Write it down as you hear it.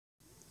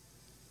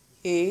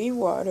A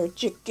water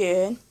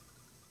chicken.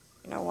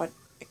 You know what?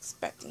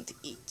 Expecting to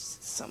eat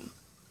some.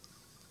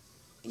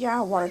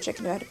 Yeah, water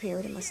chicken that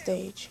appeared in my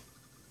stage.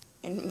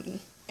 And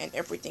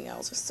everything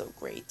else is so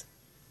great.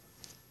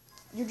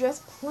 You're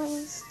just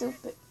plain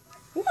stupid.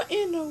 What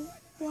in the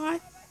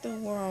world?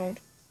 William,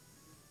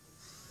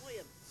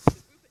 the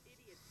group of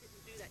idiots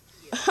didn't do that to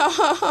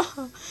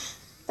you.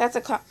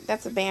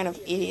 That's a band of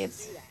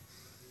idiots.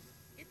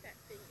 Get that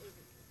thing over.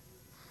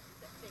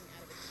 Get that thing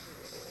out of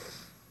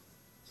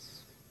its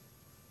street.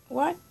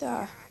 What the?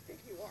 I think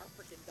you are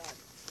freaking done.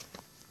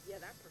 Yeah,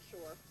 that's for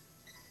sure.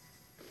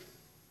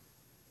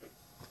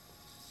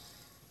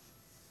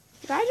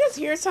 Did I just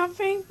hear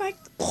something like?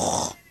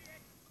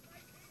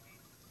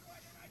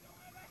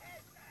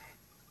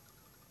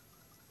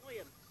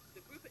 William,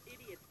 the group of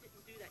idiots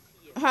didn't do that to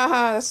you.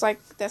 Haha,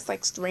 that's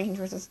like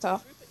strangers and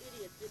stuff. The group of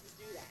idiots didn't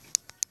do that.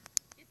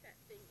 Get that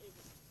thing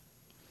over.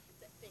 Get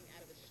that thing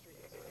out of its street.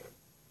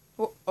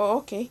 Oh,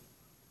 okay.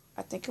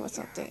 I think it was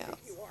something else.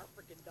 You are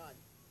freaking done.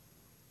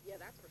 Yeah,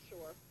 that's for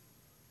sure.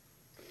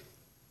 I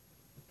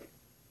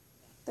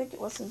think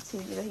it was some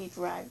TV that he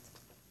dragged,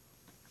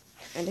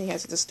 and he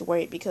has to destroy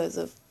it because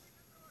of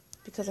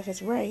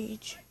his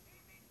rage.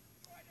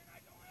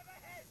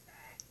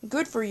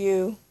 Good for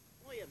you.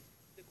 William,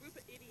 the group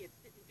of idiots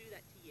didn't do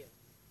that to you.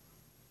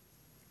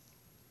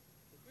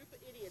 The group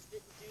of idiots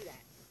didn't do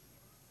that.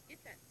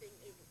 Get that thing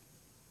over.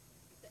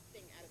 Get that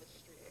thing out of the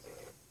street.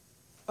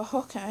 Oh,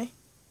 okay.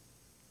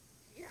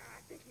 Yeah,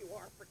 I think you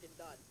are freaking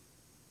done.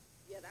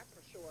 Yeah, that's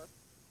for sure.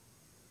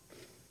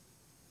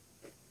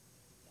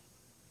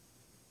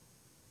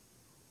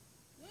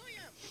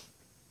 William!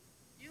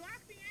 You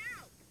locked me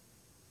out!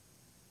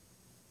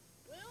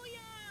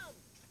 William!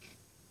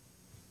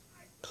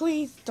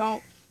 Please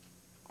don't.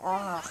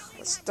 Ugh,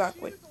 we're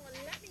stuck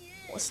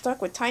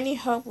with tiny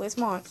helpless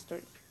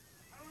monsters.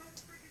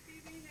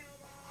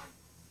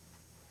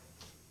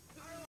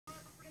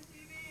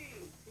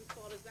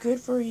 Good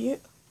for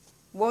you.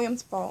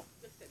 William's fault.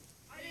 Listen,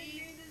 I didn't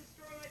mean to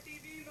destroy my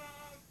TV,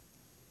 Mom.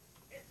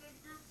 It's the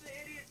group's of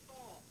idiots'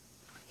 fault.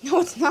 No,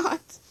 it's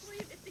not.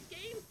 William, if the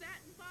game's that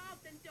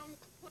involved, then don't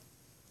put...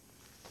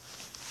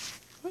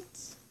 What?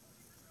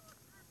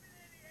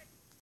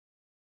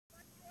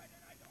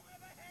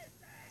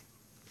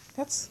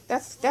 That's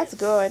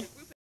good. Do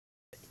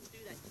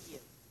that to you.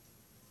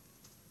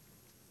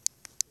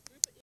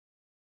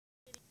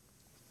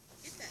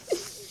 Get that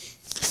thing over.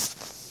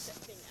 Get that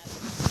thing out of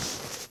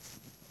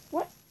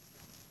What?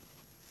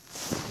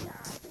 Yeah,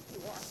 I think you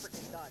are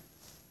freaking done.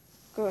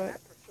 Good.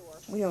 That's for sure.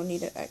 We don't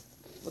need it.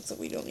 Looks like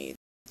we don't need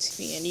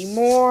TV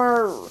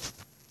anymore.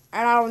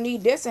 And I don't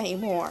need this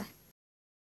anymore.